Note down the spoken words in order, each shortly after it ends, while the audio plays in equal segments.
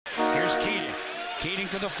Keating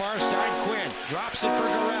to the far side, Quinn drops it for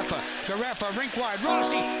Garefa. Garefa, rink wide,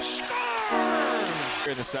 Rossi scores!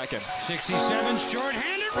 Here in the second. 67,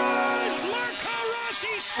 short-handed rise! Marco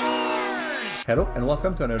Rossi scores! Hello and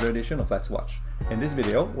welcome to another edition of Let's Watch. In this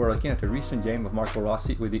video, we're looking at a recent game of Marco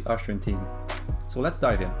Rossi with the Austrian team. So let's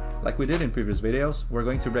dive in. Like we did in previous videos, we're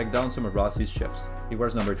going to break down some of Rossi's shifts. He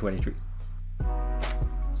wears number 23.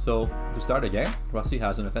 So to start the game, Rossi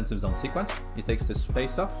has an offensive zone sequence. He takes this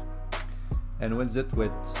face-off and wins it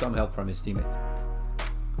with some help from his teammate.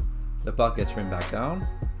 The puck gets rimmed back down.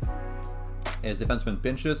 His defenseman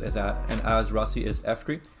pinches and as Rossi is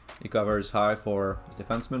F3, he covers high for his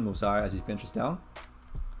defenseman, moves high as he pinches down.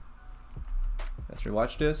 Let's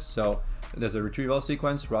rewatch this. So there's a retrieval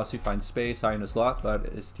sequence. Rossi finds space high in the slot,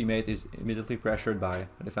 but his teammate is immediately pressured by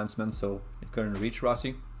a defenseman, so he couldn't reach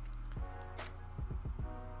Rossi.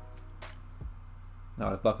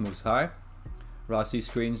 Now the puck moves high. Rossi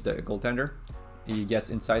screens the goaltender. He gets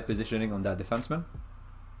inside positioning on that defenseman.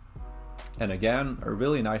 And again, a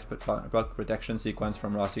really nice puck protection sequence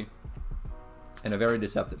from Rossi. And a very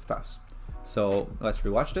deceptive pass. So let's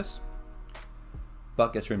rewatch this.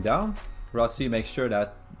 Puck gets rimmed down. Rossi makes sure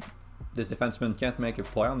that this defenseman can't make a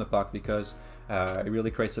play on the puck because it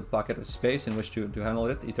really creates a pocket of space in which to handle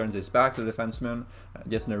it. He turns his back to the defenseman,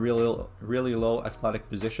 gets in a really low athletic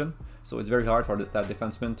position. So it's very hard for that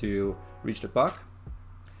defenseman to reach the puck.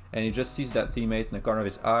 And he just sees that teammate in the corner of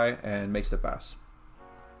his eye and makes the pass.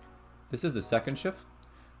 This is the second shift.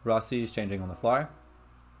 Rossi is changing on the fly.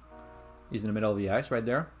 He's in the middle of the ice right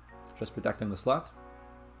there, just protecting the slot.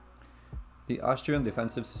 The Austrian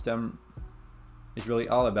defensive system is really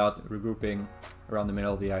all about regrouping around the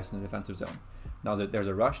middle of the ice in the defensive zone. Now that there's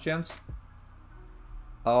a rush chance,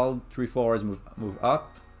 all three forwards move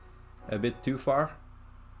up a bit too far.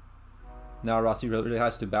 Now Rossi really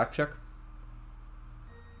has to back check.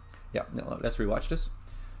 Yeah, let's rewatch this.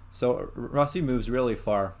 So Rossi moves really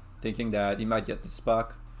far, thinking that he might get this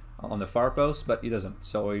puck on the far post, but he doesn't.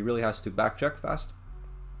 So he really has to back check fast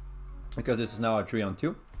because this is now a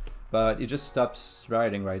 3-on-2. But he just stops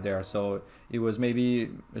striding right there. So he was maybe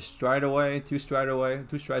a stride away, two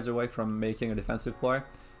strides away from making a defensive play.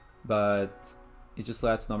 But he just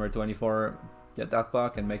lets number 24 get that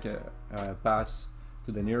puck and make a pass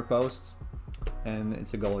to the near post. And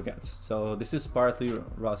it's a goal against. So this is partly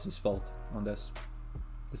Rossi's fault on this.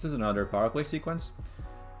 This is another power play sequence.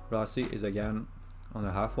 Rossi is again on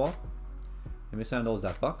the half wall. He mishandles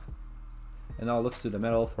that puck. And now looks to the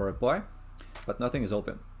middle for a play. But nothing is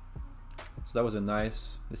open. So that was a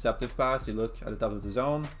nice deceptive pass. He looked at the top of the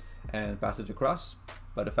zone and passed it across.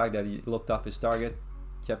 But the fact that he looked off his target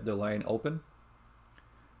kept the lane open.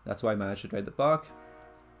 That's why he managed to trade the puck.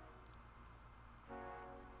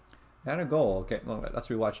 And a goal. Okay, well, let's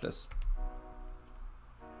rewatch this.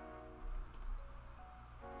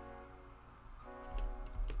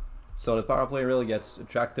 So the power play really gets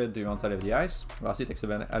attracted to one side of the ice. Rossi takes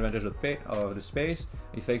advantage of the space.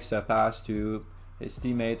 He fakes a pass to his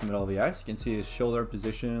teammate in the middle of the ice. You can see his shoulder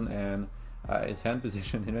position and his hand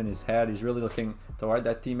position, even his head. He's really looking toward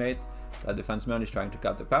that teammate. That defenseman is trying to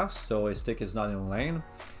cut the pass, so his stick is not in the lane.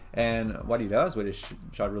 And what he does with his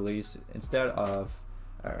shot release, instead of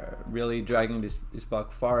really dragging this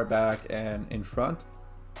puck far back and in front,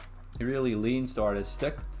 he really leans toward his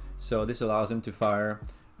stick. So this allows him to fire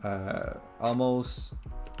almost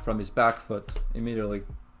from his back foot immediately.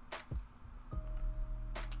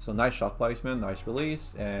 So nice shot placement, nice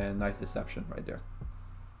release, and nice deception right there.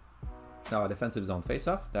 Now a defensive zone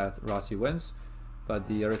face-off that Rossi wins, but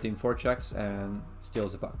the other team forechecks and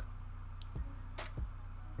steals the puck.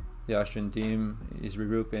 The Austrian team is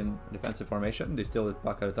regrouped in defensive formation. They steal the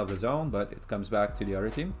puck at the top of the zone, but it comes back to the other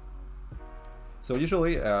team. So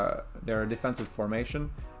usually their defensive formation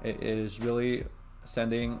is really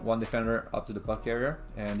sending one defender up to the puck area,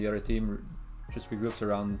 and the other team just regroups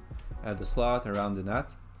around the slot, around the net,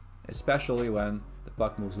 especially when the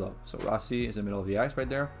puck moves low. So Rossi is in the middle of the ice right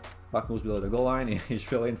there. Puck moves below the goal line. He's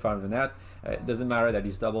really in front of the net. It doesn't matter that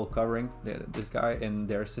he's double covering this guy in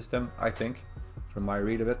their system, I think, from my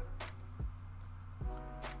read of it.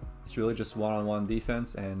 It's really just one-on-one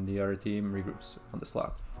defense, and the other team regroups on the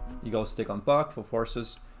slot. He goes stick on puck,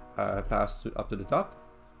 forces pass up to the top,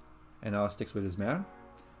 and now sticks with his man.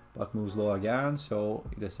 Puck moves low again, so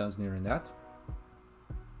he descends near the net.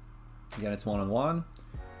 Again, it's one-on-one.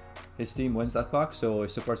 His team wins that puck, so he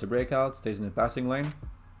supports the breakout, stays in the passing lane.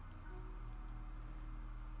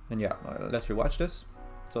 And yeah, let's rewatch this.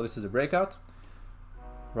 So this is a breakout.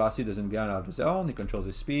 Rossi doesn't get out of the zone. He controls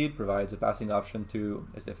his speed, provides a passing option to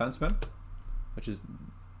his defenseman, which is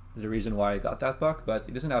the reason why he got that puck, but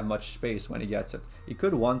he doesn't have much space when he gets it. He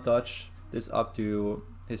could one-touch this up to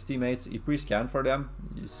his teammates. He pre-scanned for them,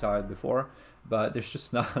 you saw it before, but there's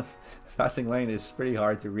just not passing lane is pretty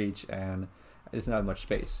hard to reach and there's not much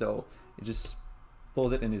space, so he just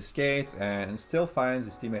pulls it in his skate and still finds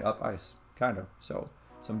his teammate up ice, kind of. So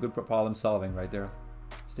some good problem solving right there.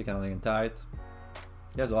 Stick handling and tight.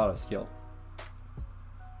 He has a lot of skill.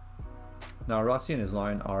 Now Rossi and his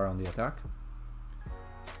line are on the attack.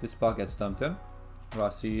 This puck gets dumped in.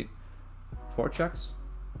 Rossi forechecks,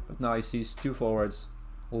 but now he sees two forwards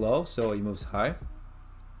low, so he moves high,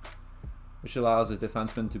 which allows his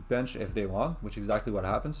defenseman to pinch if they want, which is exactly what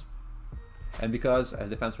happens. And because as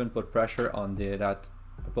defensemen put pressure on that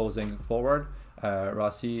opposing forward,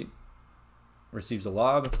 Rossi receives a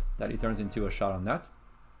lob that he turns into a shot on net.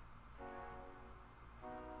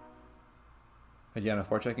 Again, a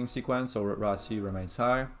forechecking sequence, so Rossi remains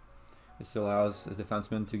high. This allows his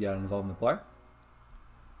defenseman to get involved in the play.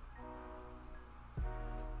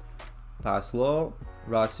 Pass low,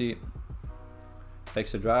 Rossi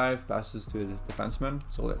takes a drive, passes to the defenseman.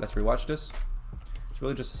 So let's rewatch this. It's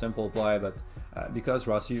really just a simple play, but because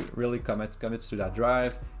Rossi really commits to that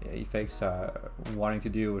drive, he fakes wanting to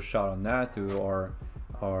do a shot on net or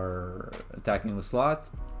attacking the slot.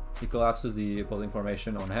 He collapses the opposing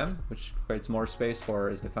formation on him, which creates more space for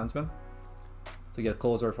his defenseman to get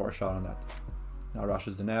closer for a shot on net. Now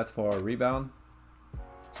rushes the net for a rebound.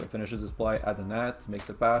 So he finishes his play at the net, makes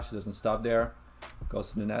the pass, he doesn't stop there,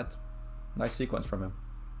 goes to the net. Nice sequence from him.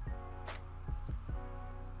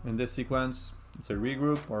 In this sequence, it's a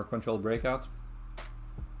regroup or controlled breakout.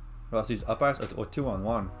 Rossi's up ice at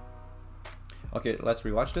 2-on-1. Okay, let's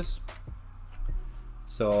rewatch this.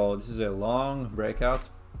 So this is a long breakout.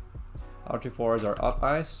 Our two forwards are up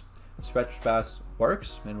ice. Stretch pass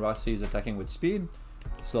works, and Rossi is attacking with speed.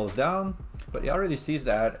 Slows down, but he already sees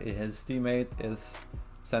that his teammate is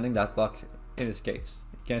sending that puck in his skates.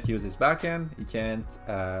 He can't use his backhand. He can't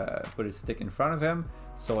put his stick in front of him.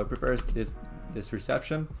 So he prepares this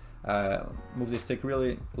reception, moves his stick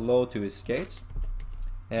really low to his skates,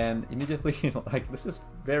 and immediately, like, this is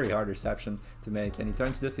very hard reception to make, and he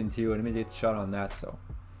turns this into an immediate shot on net. So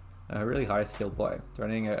a really high skill play,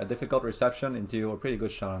 turning a difficult reception into a pretty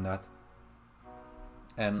good shot on net.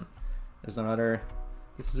 And there's another,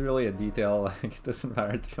 this is really a detail, like, it doesn't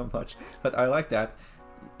matter too much, but I like that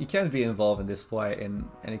he can't be involved in this play in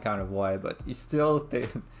any kind of way, but he still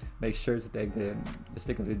makes sure to take the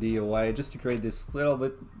stick of the D away just to create this little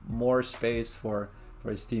bit more space for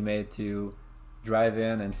his teammate to drive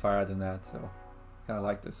in and fire the net. So kind of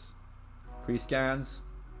like this. Pre-scans.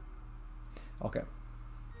 Okay,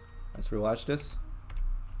 let's rewatch this.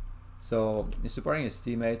 So he's supporting his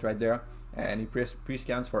teammate right there, and he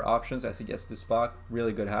pre-scans for options as he gets this puck.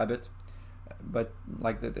 Really good habit, but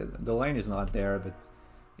like the lane is not there, but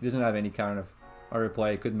he doesn't have any kind of other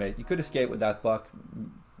play he could make. He could escape with that puck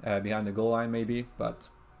behind the goal line maybe, but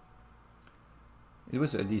it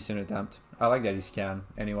was a decent attempt. I like that he scanned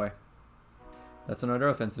anyway. That's another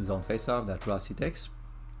offensive zone faceoff that Rossi takes.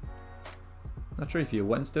 Not sure if he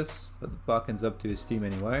wins this, but the puck ends up to his team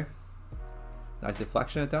anyway. Nice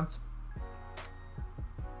deflection attempt.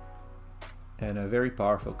 And a very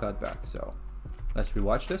powerful cutback. So let's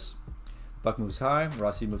rewatch this. Puck moves high,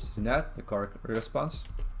 Rossi moves to the net, the correct response.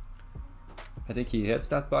 I think he hits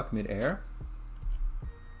that puck mid-air,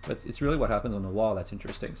 but it's really what happens on the wall that's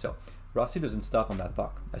interesting. So Rossi doesn't stop on that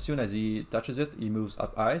puck. As soon as he touches it, he moves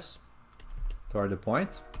up ice toward the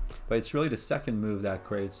point, but it's really the second move that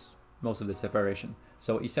creates most of the separation.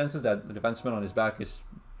 So he senses that the defenseman on his back is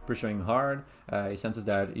pursuing hard. He senses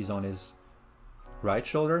that he's on his right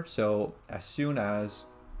shoulder. So as soon as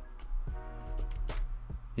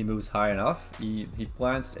he moves high enough, he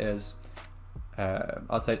plants his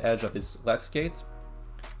outside edge of his left skate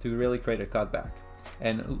to really create a cutback.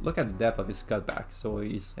 And look at the depth of his cutback. So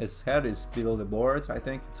his head is below the boards, I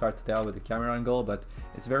think. It's hard to tell with the camera angle, but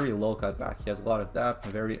it's very low cutback. He has a lot of depth, a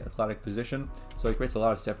very athletic position, so he creates a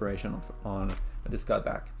lot of separation on this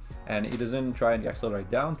cutback. And he doesn't try and accelerate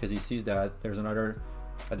down because he sees that there's another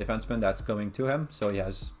defenseman that's coming to him. So he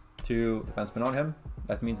has two defensemen on him.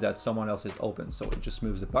 That means that someone else is open, so he just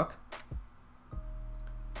moves the puck.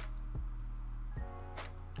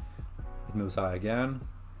 It moves high again,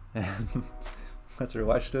 and let's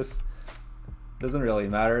rewatch this. Doesn't really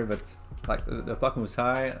matter, but like the puck moves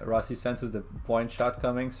high, Rossi senses the point shot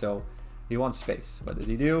coming, so he wants space. What does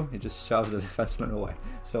he do? He just shoves the defenseman away.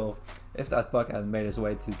 So if that puck had made its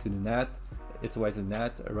way to the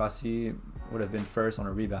net, Rossi would have been first on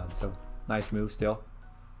a rebound. So nice move still.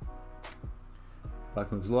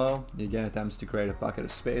 Puck moves low. He again attempts to create a pocket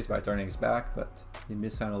of space by turning his back, but he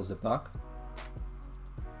mishandles the puck.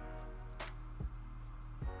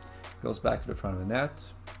 Goes back to the front of the net.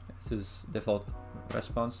 It's his default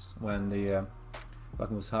response when the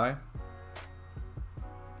puck moves high.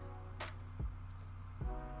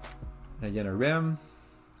 And again a rim,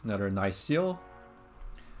 another nice seal.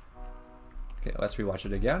 Okay, let's rewatch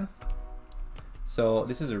it again. So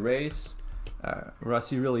this is a race.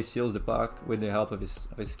 Rossi really seals the puck with the help of his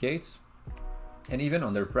skates. And even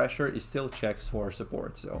under pressure, he still checks for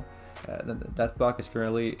support. So that puck is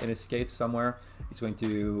currently in his skates somewhere. He's going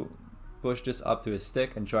to push this up to his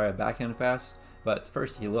stick and try a backhand pass. But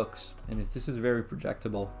first he looks, and this is very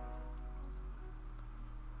projectable.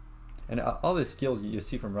 And all the skills you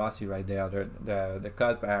see from Rossi right there, the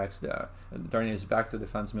cutbacks, the turning his back to the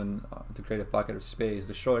defenseman to create a pocket of space,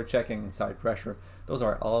 the shoulder checking inside pressure, those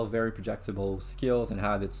are all very projectable skills and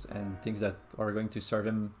habits and things that are going to serve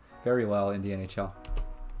him very well in the NHL.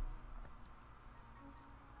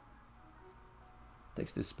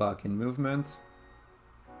 Takes this puck in movement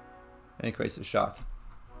and he creates a shot.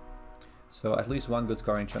 So at least one good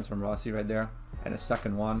scoring chance from Rossi right there, and a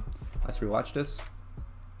second one. Let's rewatch this.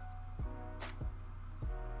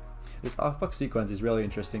 This off-puck sequence is really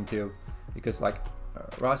interesting too, because like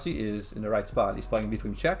Rossi is in the right spot. He's playing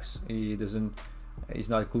between checks. He's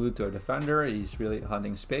not glued to a defender. He's really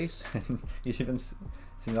hunting space. He's even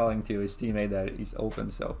signaling to his teammate that he's open.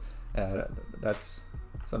 So that's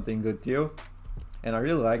something good too. And I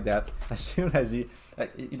really like that. As soon as he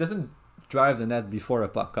doesn't drive the net before a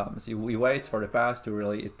puck comes. He waits for the pass to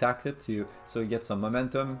really attack it so he gets some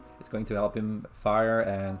momentum. It's going to help him fire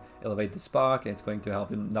and elevate this puck, and it's going to help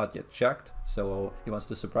him not get checked. So he wants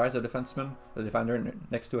to surprise the defender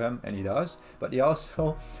next to him, and he does. But he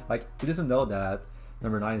also, he doesn't know that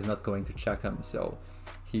number 9 is not going to check him. So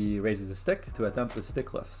he raises his stick to attempt a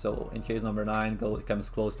stick lift. So in case number 9 comes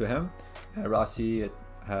close to him, Rossi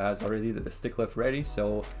has already the stick lift ready,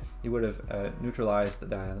 so he would have neutralized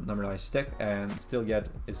the number 9 stick and still get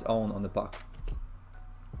his own on the puck.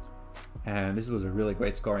 And this was a really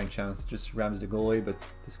great scoring chance. Just rams the goalie, but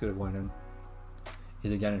this could have went in.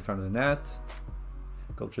 He's again in front of the net.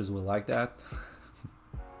 Coaches will like that.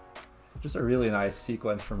 Just a really nice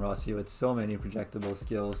sequence from Rossi with so many projectable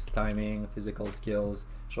skills, timing, physical skills,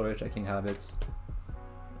 shoulder checking habits.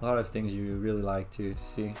 A lot of things you really like to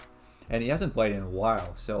see. And he hasn't played in a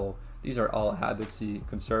while, so these are all habits he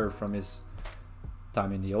conserved from his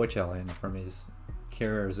time in the OHL and from his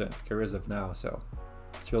careers of now. So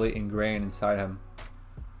it's really ingrained inside him.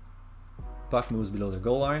 Puck moves below the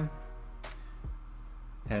goal line.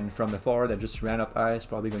 And from the forward that just ran up ice,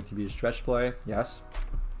 probably going to be a stretch play. Yes.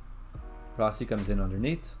 Rossi comes in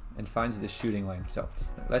underneath and finds the shooting lane. So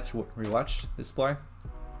let's rewatch this play.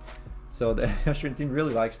 So the Austrian team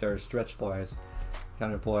really likes their stretch plays.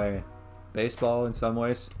 Kind of play baseball in some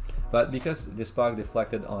ways, but because this puck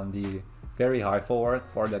deflected on the very high forward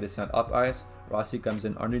that is sent up ice, Rossi comes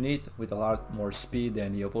in underneath with a lot more speed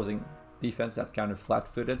than the opposing defense that's kind of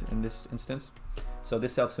flat-footed in this instance. So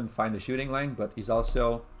this helps him find the shooting lane, but he's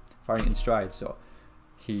also firing in stride. So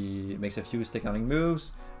he makes a few stick-handling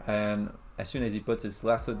moves, and as soon as he puts his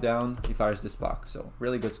left foot down, he fires this puck. So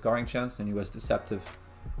really good scoring chance, and he was deceptive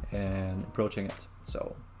in approaching it.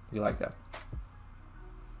 So we like that.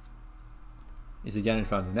 He's again in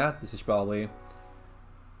front of the net. This is probably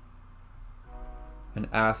an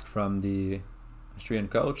ask from the Austrian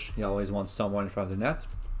coach. He always wants someone in front of the net.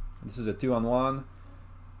 This is a 2-on-1.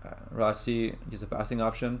 Rossi gives a passing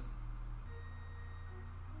option.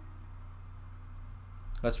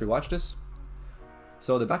 Let's rewatch this.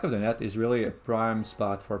 So the back of the net is really a prime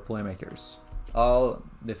spot for playmakers. All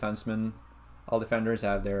defenders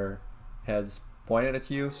have their heads pointed at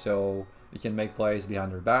you, so you can make plays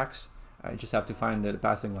behind their backs. I just have to find the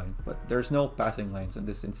passing lane, but there's no passing lanes in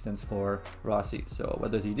this instance for Rossi. So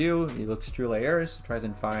what does he do? He looks through layers, tries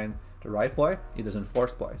and find the right play. He doesn't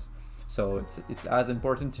force plays. So it's as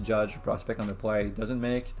important to judge a prospect on the play he doesn't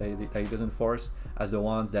make, that he doesn't force, as the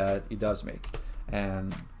ones that he does make.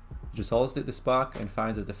 And he just holds this puck and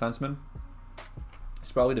finds a defenseman.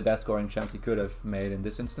 It's probably the best scoring chance he could have made in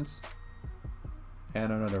this instance.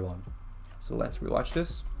 And another one. So let's rewatch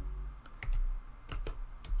this.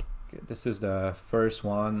 Okay, this is the first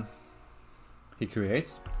one he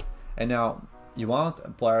creates. And now you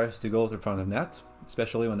want players to go to the front of the net,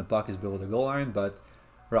 especially when the puck is below the goal line, but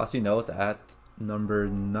Rossi knows that number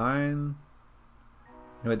 9,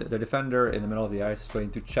 the defender in the middle of the ice is going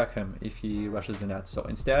to check him if he rushes the net. So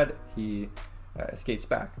instead, he skates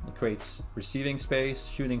back. He creates receiving space,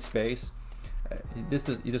 shooting space.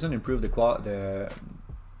 He doesn't improve the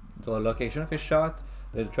location of his shot,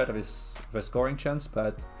 the threat of his scoring chance,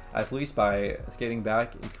 but at least by skating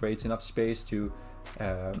back, it creates enough space to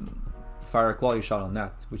fire a quality shot on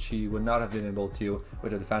net, which he would not have been able to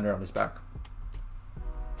with a defender on his back.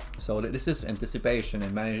 So this is anticipation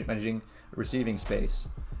and managing receiving space.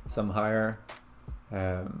 Some higher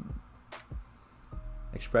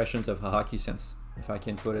expressions of hockey sense, if I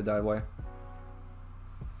can put it that way.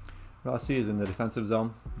 Rossi is in the defensive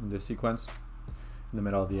zone in this sequence, in the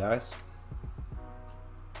middle of the ice.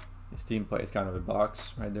 His team plays kind of a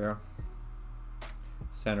box right there.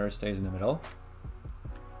 Center stays in the middle.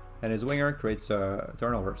 And his winger creates a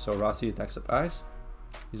turnover. So Rossi attacks up ice.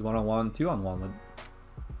 He's 1-on-1, 2-on-1 with...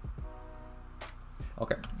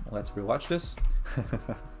 Okay, let's rewatch this.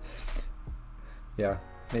 Yeah,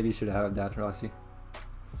 maybe you should have that, Rossi.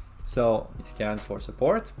 So he scans for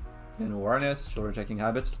support and awareness, shoulder checking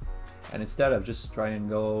habits. And instead of just trying to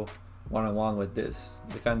go one-on-one with this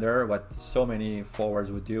defender, what so many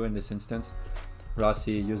forwards would do in this instance,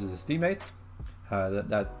 Rossi uses his teammate.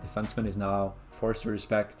 That defenseman is now forced to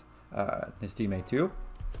respect his teammate too,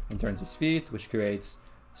 and turns his feet, which creates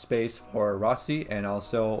space for Rossi and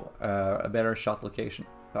also a better shot location.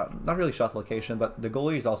 Not really shot location, but the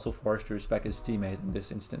goalie is also forced to respect his teammate in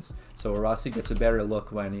this instance. So Rossi gets a better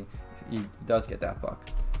look when he does get that puck.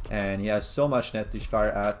 And he has so much net to fire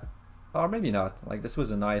at, or maybe not. Like, this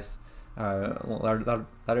was a nice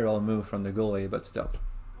lateral move from the goalie, but still.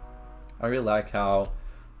 I really like how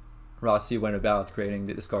Rossi went about creating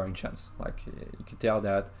the scoring chance. Like, you could tell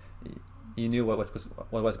that he knew what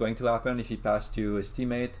was going to happen if he passed to his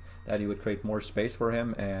teammate, that he would create more space for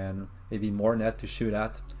him and maybe more net to shoot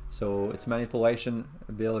at. So it's manipulation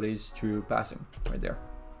abilities through passing right there.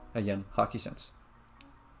 Again, hockey sense.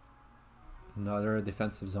 Another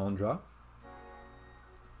defensive zone draw.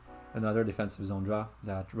 Another defensive zone draw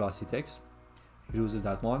that Rossi takes. He loses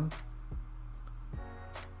that one.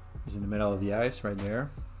 He's in the middle of the ice right there,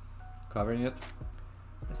 covering it.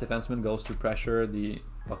 This defenseman goes to pressure the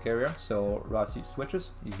puck area, so Rossi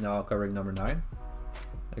switches. He's now covering number 9.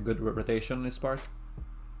 A good rotation on his part.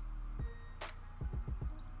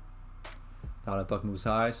 Now the puck moves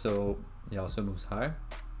high, so he also moves high.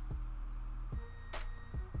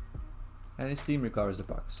 And his team recovers the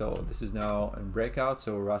puck. So this is now a breakout,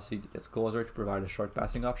 so Rossi gets closer to provide a short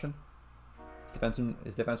passing option.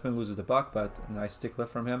 His defenseman loses the puck, but a nice stick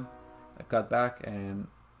lift from him. A cut back, and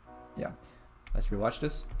yeah, let's rewatch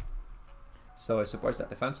this. So he supports that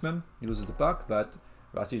defenseman. He loses the puck, but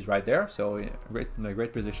Rossi is right there, so in a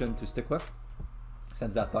great position to stick lift.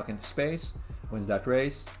 Sends that puck into space, wins that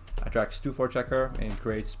race, attracts 2 forechecker, and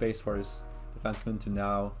creates space for his defenseman to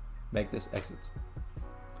now make this exit.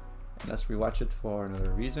 And let's rewatch it for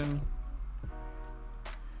another reason.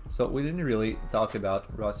 So we didn't really talk about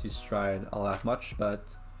Rossi's stride all that much,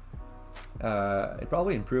 but it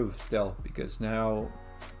probably improved still, because now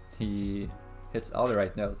he hits all the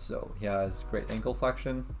right notes. So he has great ankle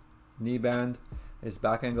flexion, knee bend, his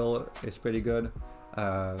back angle is pretty good.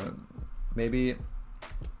 Maybe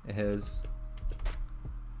his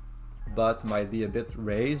butt might be a bit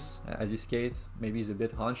raised as he skates. Maybe he's a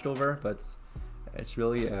bit hunched over, but it's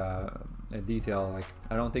really a detail. Like,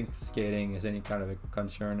 I don't think skating is any kind of a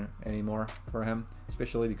concern anymore for him,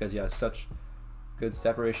 especially because he has such good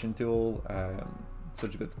separation tool,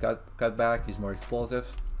 such a good cut back. He's more explosive,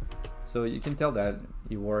 so you can tell that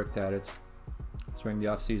he worked at it during the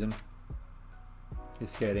off season. His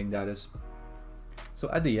skating, that is. So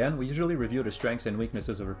at the end, we usually review the strengths and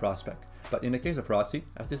weaknesses of a prospect. But in the case of Rossi,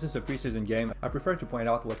 as this is a preseason game, I prefer to point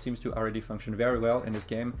out what seems to already function very well in this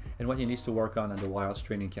game and what he needs to work on the Wild's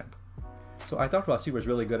training camp. So I thought Rossi was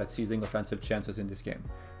really good at seizing offensive chances in this game.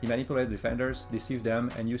 He manipulated defenders, deceived them,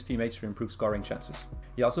 and used teammates to improve scoring chances.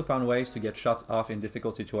 He also found ways to get shots off in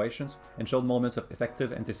difficult situations and showed moments of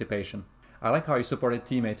effective anticipation. I like how he supported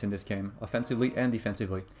teammates in this game, offensively and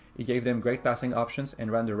defensively. He gave them great passing options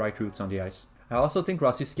and ran the right routes on the ice. I also think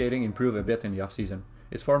Rossi's skating improved a bit in the offseason.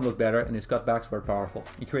 His form looked better and his cutbacks were powerful.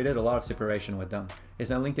 He created a lot of separation with them. His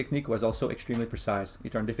handling technique was also extremely precise. He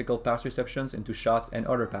turned difficult pass receptions into shots and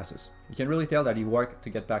other passes. You can really tell that he worked to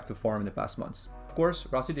get back to form in the past months. Of course,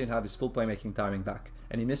 Rossi didn't have his full playmaking timing back,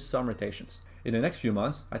 and he missed some rotations. In the next few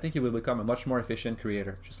months, I think he will become a much more efficient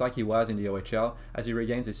creator, just like he was in the OHL, as he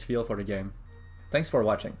regains his feel for the game. Thanks for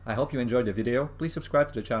watching. I hope you enjoyed the video. Please subscribe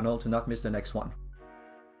to the channel to not miss the next one.